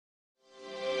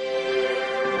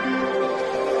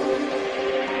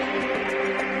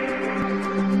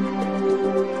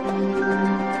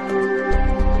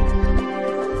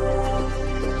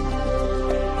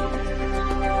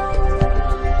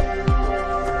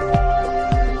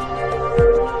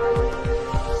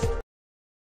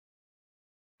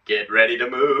Get ready to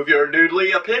move your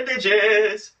noodly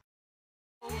appendages.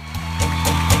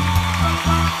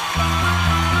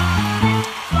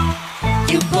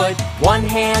 You put one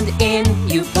hand in,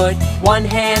 you put one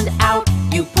hand out.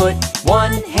 You put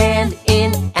one hand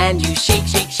in and you shake,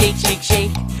 shake, shake, shake,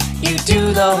 shake. You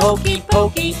do the hokey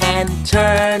pokey and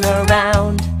turn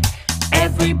around.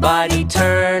 Everybody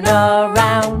turn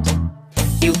around.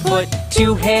 You put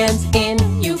two hands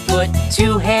in, you put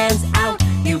two hands out.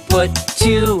 You put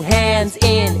two hands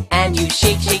in and you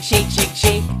shake, shake, shake, shake,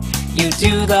 shake. You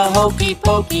do the hokey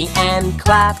pokey and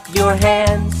clap your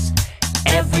hands.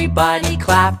 Everybody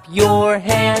clap your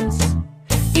hands.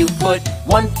 You put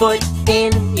one foot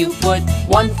in, you put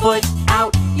one foot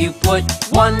out. You put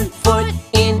one foot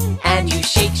in and you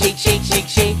shake, shake, shake, shake,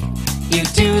 shake. You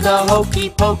do the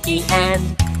hokey pokey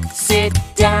and sit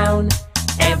down.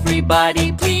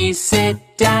 Everybody please sit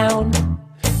down.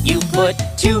 You put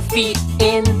 2 feet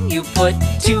in, you put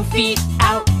 2 feet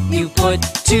out. You put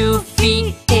 2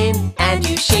 feet in and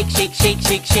you shake, shake, shake,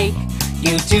 shake, shake.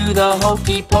 You do the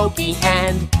hokey pokey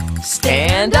and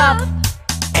stand up.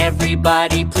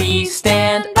 Everybody please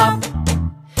stand up.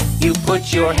 You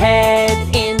put your head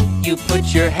in, you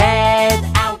put your head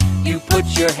out. You put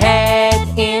your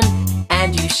head in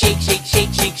and you shake, shake,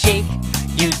 shake, shake, shake.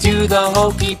 You do the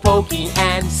hokey pokey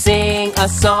and sing a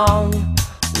song.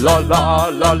 La la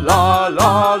la la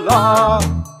la la.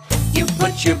 You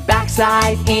put your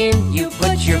backside in, you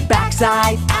put your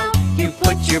backside out. You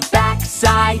put your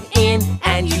backside in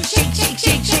and you shake, shake,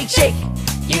 shake, shake, shake.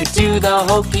 You do the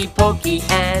hokey pokey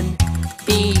and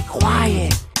be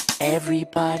quiet.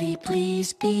 Everybody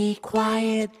please be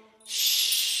quiet.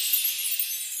 Shh.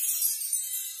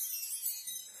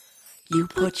 You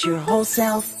put your whole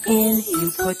self in,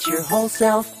 you put your whole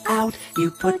self out. You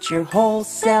put your whole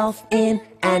self in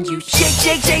and you shake,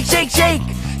 shake, shake, shake, shake.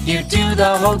 You do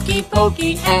the hokey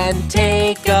pokey and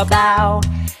take a bow.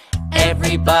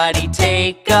 Everybody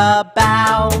take a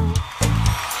bow.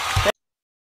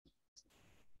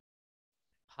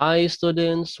 Hi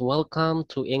students, welcome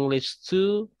to English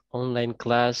 2 online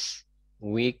class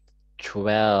week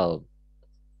 12.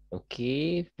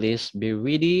 Okay, please be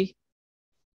ready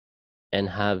and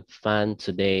have fun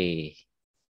today.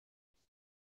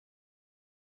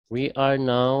 We are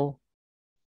now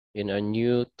in a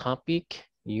new topic,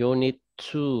 Unit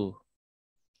 2,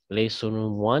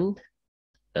 Lesson 1.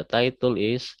 The title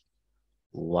is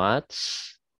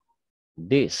What's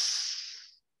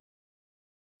This?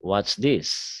 What's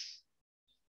this?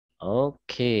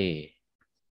 Okay.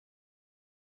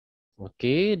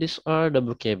 Okay, these are the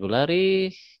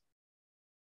vocabulary.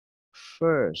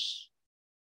 First,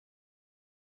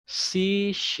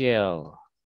 seashell.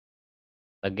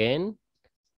 Again,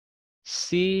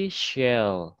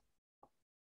 seashell.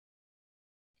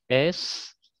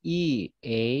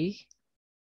 S-E-A-S-H-E-L-L.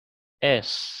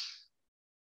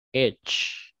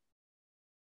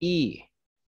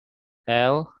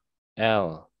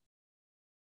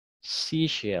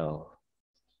 Seashell.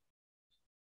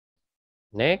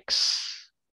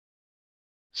 Next,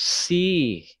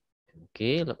 sea.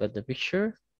 Okay, look at the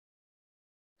picture.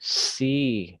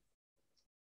 Sea.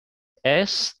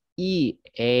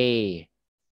 S-E-A.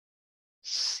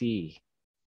 Sea.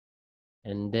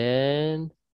 And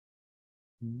then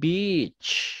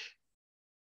beach.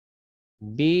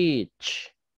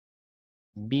 Beach.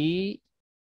 B-E-A-C-H.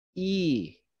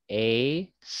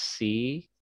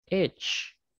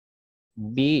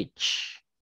 Beach.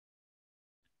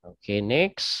 Okay,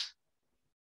 next.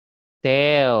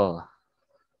 Tail.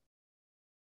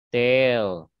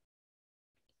 Tail.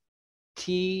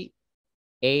 T-A-I-L.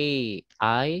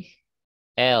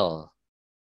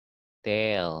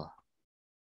 Tail.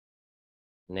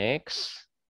 Next.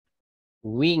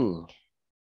 Wing.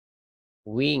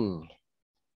 Wing.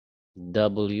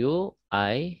 W-I-N-G.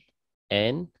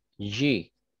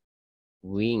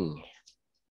 Wing.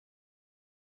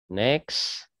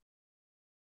 Next.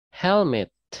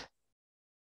 Helmet.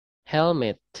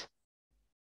 Helmet.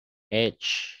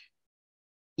 H-E-L-M-E-T.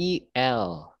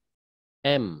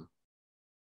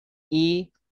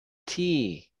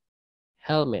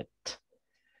 Helmet.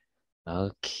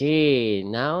 Okay,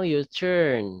 now your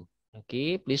turn.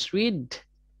 Okay, please read.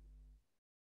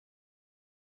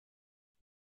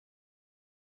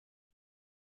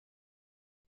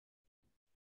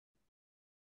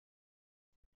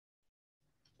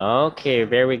 Okay,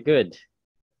 very good.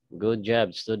 Good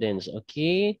job, students.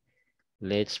 Okay,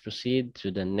 let's proceed to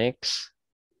the next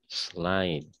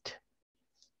slide.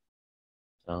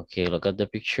 Okay, look at the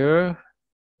picture.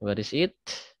 What is it?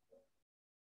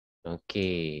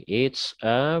 Okay, it's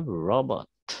a robot.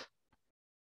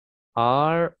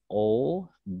 R-O-B-O-T.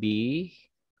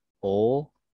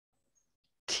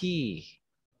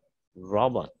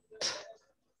 Robot.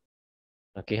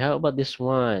 Okay, how about this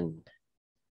one?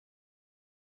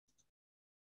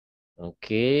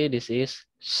 Okay, this is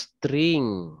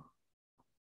string.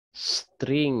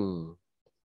 String.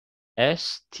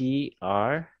 S-T-R-I-N-G.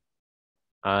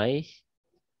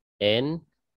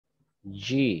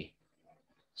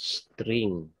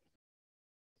 String.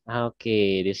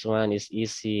 Okay, this one is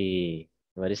easy.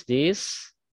 What is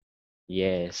this?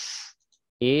 Yes,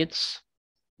 it's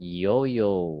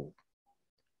yo-yo.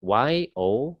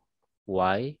 Y-O-Y-O.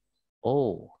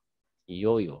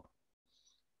 Yo-yo.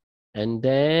 And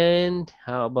then,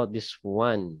 how about this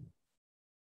one?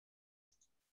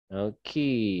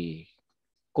 Okay.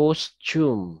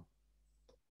 Costume.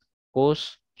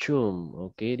 Costume.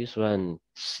 Okay, this one.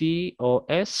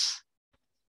 C-O-S-T-U-M-E.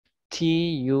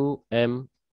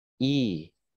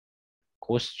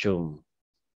 Costume.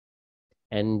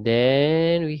 And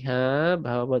then we have,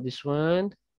 how about this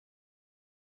one?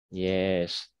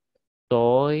 Yes,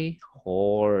 toy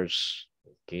horse.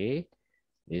 Okay,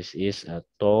 this is a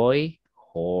toy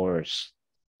horse.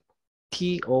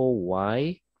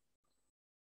 T-O-Y-H-O-R-S-E.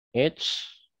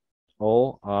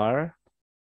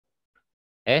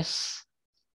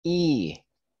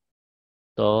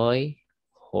 Toy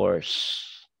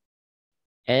horse.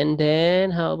 And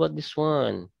then how about this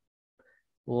one?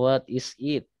 What is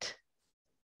it?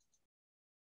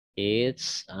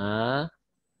 It's a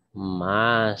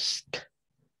mask.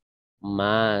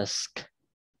 Mask.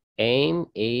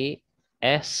 M-A-S-K.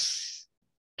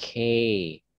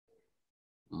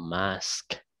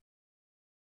 Mask.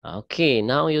 Okay,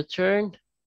 now your turn.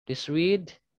 Please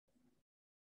read.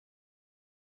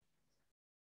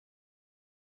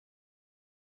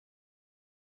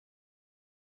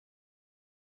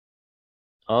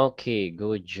 Okay,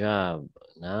 good job.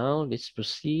 Now let's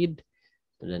proceed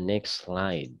to the next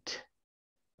slide.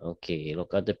 Okay,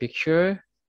 look at the picture.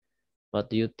 What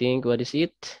do you think? What is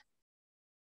it?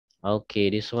 Okay,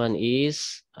 this one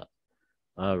is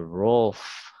a roof.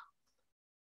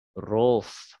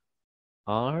 Roof.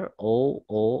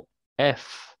 R-O-O-F.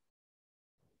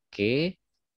 Okay,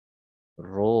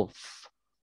 roof.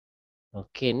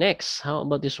 Okay, next. How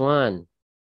about this one?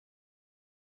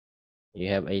 You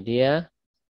have idea?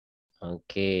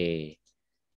 Okay.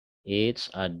 It's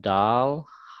a doll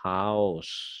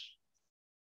house.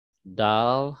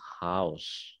 Doll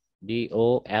house.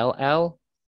 D-O-L-L-H-O-U-S-E.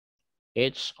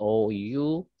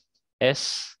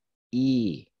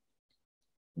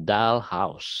 Doll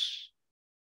house.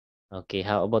 Okay,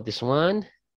 how about this one?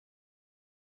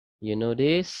 You know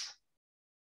this?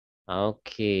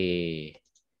 Okay.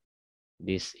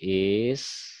 This is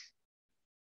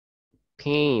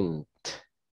paint.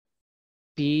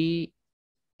 P-A-I-N-T.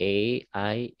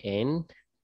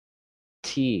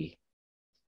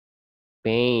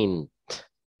 Paint.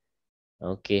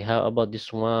 Okay, how about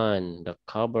this one? The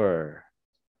cover.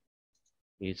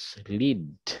 It's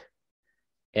lid.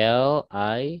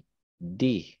 L-I-D.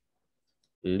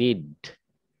 Lid.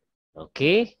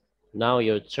 Okay, now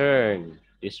your turn.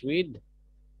 Please read.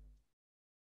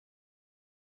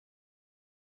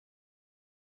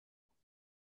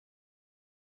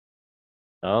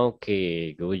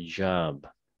 Okay, good job.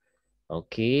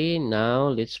 Okay, now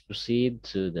let's proceed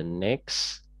to the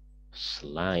next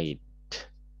slide.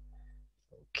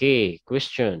 Okay,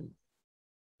 question.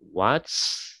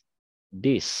 What's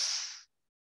this?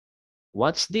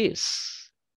 What's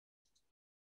this?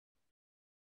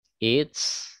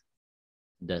 It's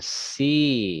the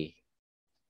sea.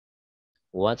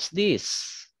 What's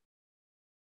this?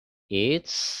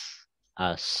 It's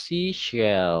a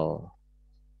seashell.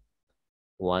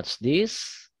 What's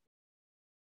this?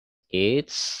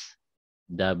 It's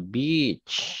the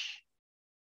beach.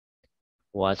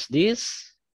 What's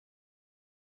this?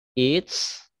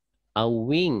 It's a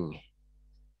wing.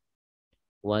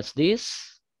 What's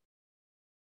this?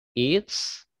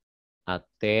 It's a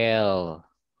tail.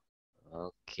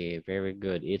 Okay, very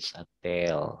good. It's a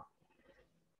tail.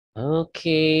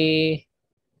 Okay.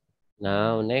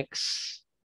 Now next.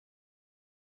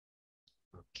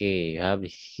 Okay, you have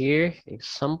here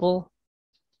example.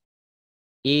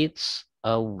 It's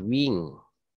a wing.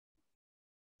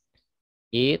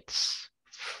 It's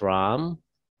from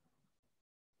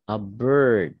a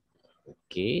bird.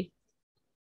 Okay.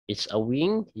 It's a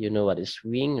wing. You know what is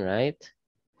wing, right?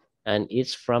 And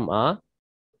it's from a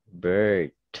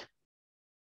bird.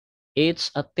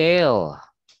 It's a tail.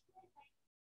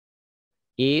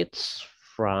 It's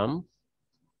from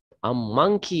a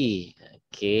monkey.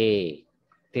 Okay.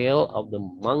 Tail of the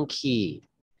monkey.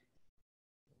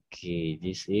 Okay,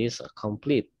 this is a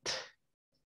complete.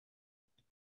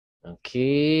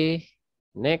 Okay,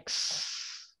 next.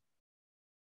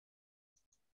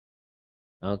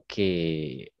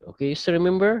 Okay, okay, so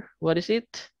remember, what is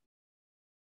it?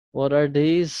 What are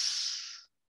these?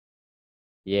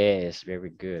 Yes, very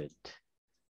good.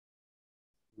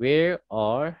 Where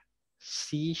are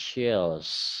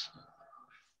seashells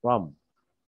from?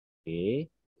 Okay,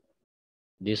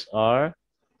 these are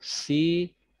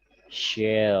seashells.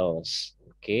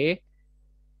 Okay,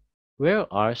 where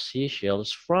are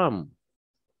seashells from?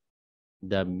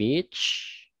 The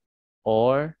beach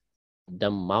or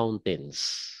the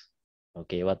mountains?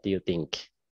 Okay, what do you think?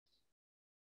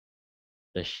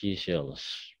 The seashells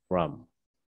from?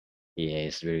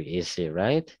 Yes, very easy,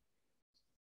 right?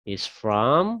 It's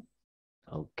from,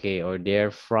 okay, or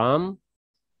they're from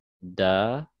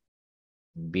the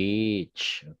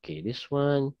beach. Okay, this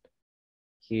one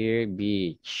here,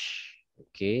 beach.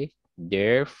 Okay,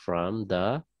 they're from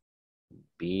the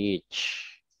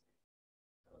beach.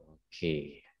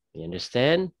 Okay, you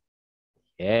understand?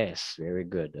 Yes, very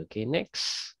good. Okay,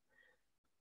 next.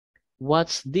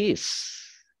 What's this?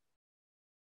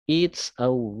 It's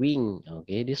a wing.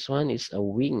 Okay, this one is a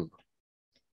wing.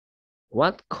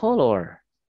 What color?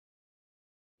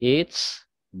 It's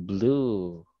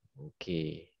blue.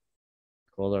 Okay,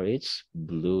 color it's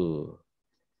blue.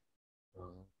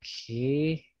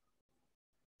 Okay.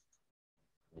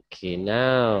 Okay,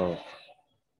 now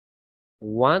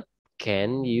what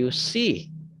can you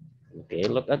see? Okay,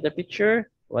 look at the picture.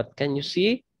 What can you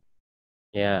see?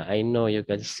 Yeah, I know you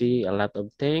can see a lot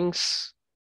of things,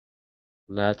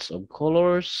 lots of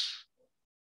colors.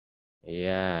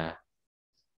 Yeah.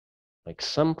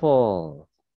 Example,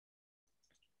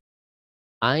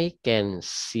 I can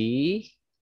see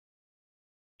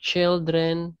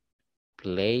children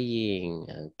playing.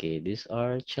 Okay, these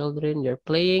are children, they're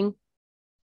playing.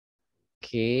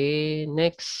 Okay,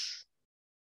 next.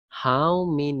 How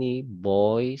many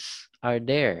boys are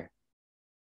there?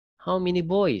 How many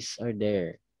boys are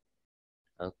there?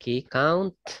 Okay,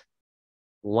 count.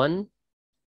 1,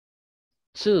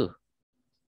 2.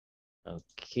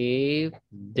 Okay,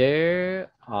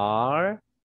 there are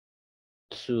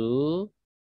 2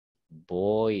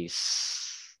 boys.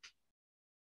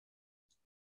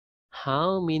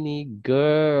 How many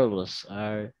girls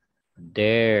are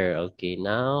there? Okay,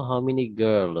 now how many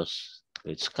girls?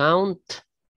 Let's count.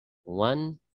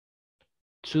 1,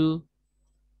 2,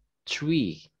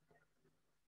 3.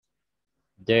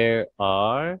 There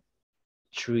are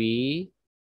 3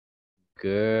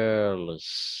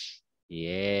 girls.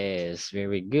 Yes,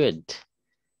 very good.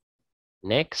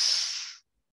 Next,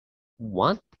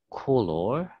 what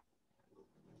color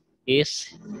is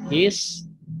his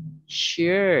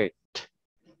shirt?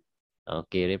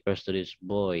 Okay, refers to this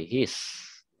boy. His.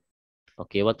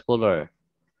 Okay, what color?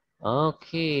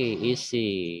 Okay,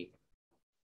 easy.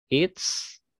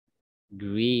 It's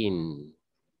green.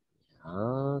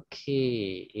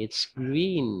 Okay, it's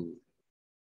green.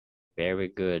 Very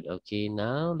good. Okay,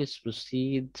 now let's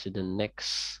proceed to the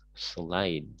next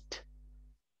slide.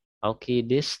 Okay,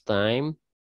 this time,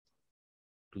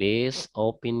 please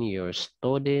open your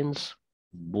student's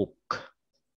book.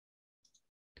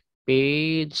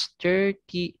 Page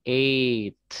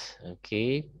 38.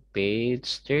 Okay,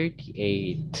 page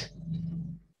 38.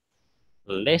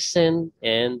 Lesson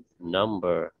and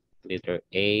number. Letter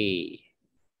A.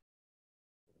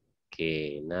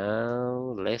 Okay,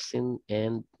 now lesson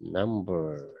and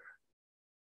number.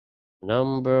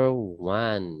 Number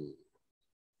 1.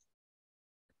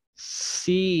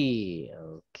 C.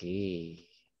 Okay.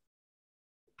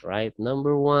 Right,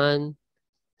 number 1.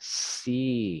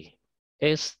 C.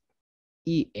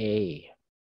 SEA.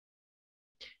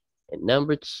 And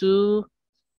number 2.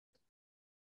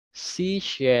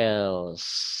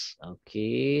 Seashells.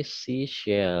 Okay,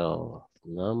 seashell.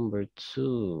 Number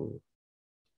 2.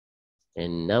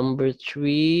 And number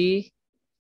 3.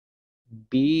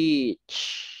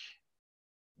 Beach.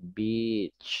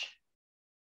 Beach.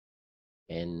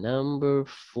 And number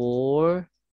 4.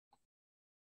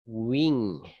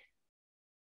 Wing.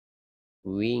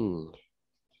 Wing.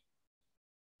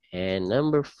 And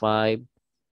number 5.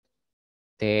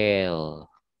 Tail.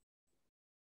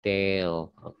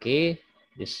 Tail. Okay,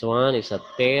 this one is a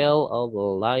tail of a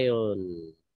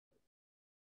lion.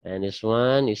 And this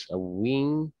one is a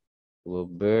wing of a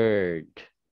bird.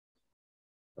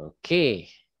 Okay,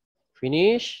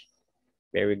 finish.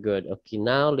 Very good. Okay,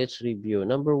 now let's review.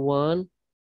 Number 1,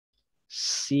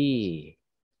 sea.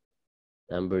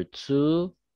 Number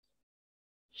 2,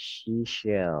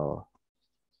 seashell.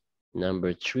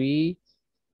 Number 3,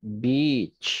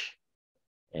 beach.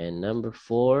 And number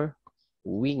 4,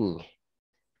 wing.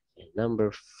 And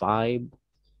number 5,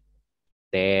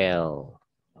 tail.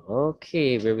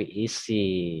 Okay, very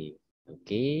easy.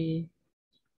 Okay,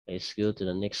 let's go to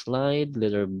the next slide.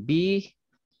 Letter B.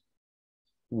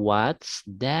 What's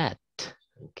that?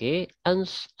 Okay,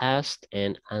 asked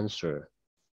and answer.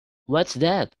 What's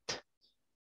that?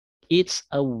 It's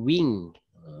a wing.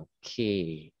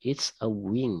 Okay, it's a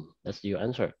wing. That's your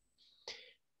answer.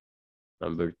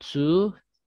 Number 2.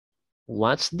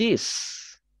 What's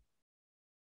this?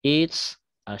 It's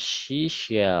a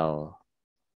seashell.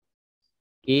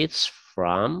 It's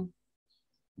from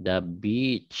the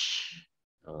beach.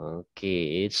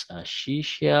 Okay, it's a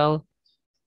seashell.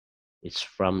 It's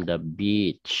from the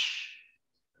beach.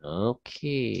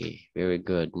 Okay, very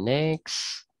good.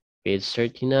 Next, page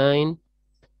 39.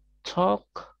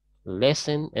 Talk,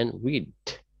 listen, and read.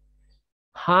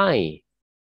 Hi,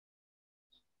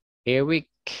 Eric.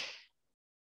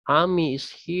 Amy is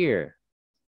here.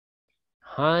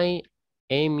 Hi,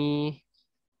 Amy.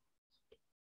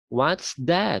 What's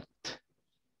that?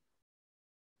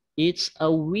 It's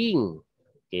a wing.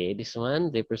 Okay, this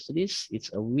one refers to this.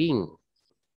 It's a wing.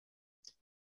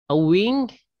 A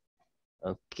wing?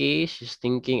 Okay, she's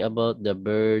thinking about the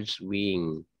bird's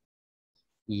wing.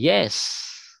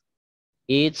 Yes,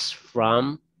 it's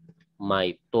from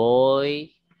my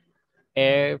toy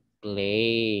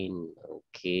airplane.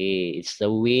 Okay, it's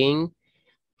the wing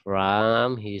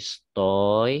from his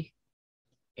toy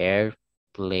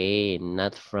airplane,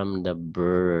 not from the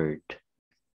bird.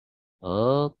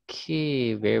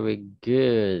 Okay, very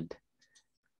good.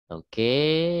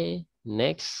 Okay,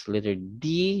 next, letter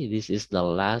D. This is the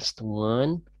last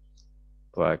one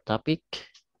for our topic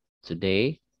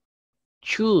today.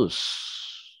 Choose.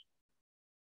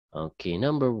 Okay,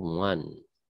 number 1.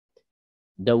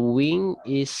 The wing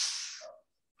is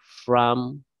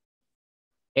from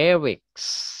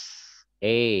Eric's.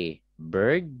 A,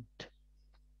 bird.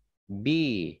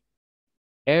 B,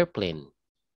 airplane.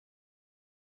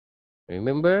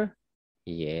 Remember?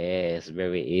 Yes,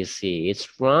 very easy. It's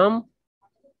from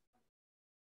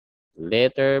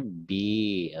letter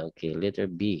B. Okay, letter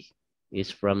B.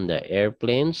 It's from the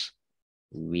airplane's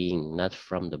wing, not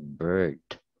from the bird.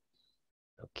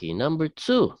 Okay, number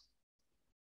 2.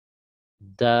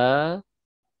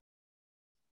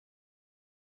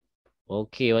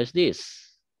 Okay, what's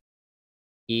this?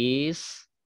 Is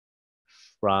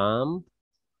from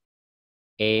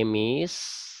Amy's.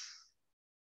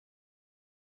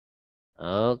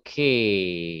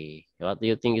 Okay, what do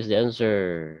you think is the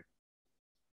answer?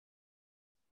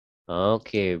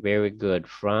 Okay, very good.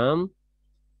 From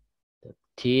the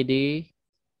teddy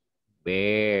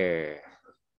bear.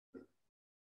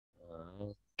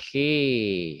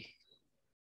 Okay.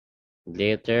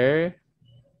 Letter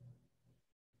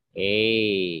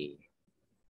A.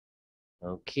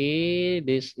 Okay,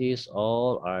 this is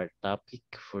all our topic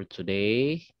for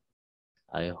today.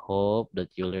 I hope that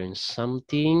you learned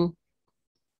something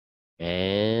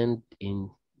and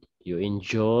you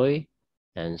enjoy,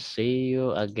 and see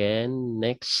you again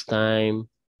next time.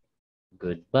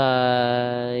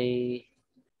 Goodbye.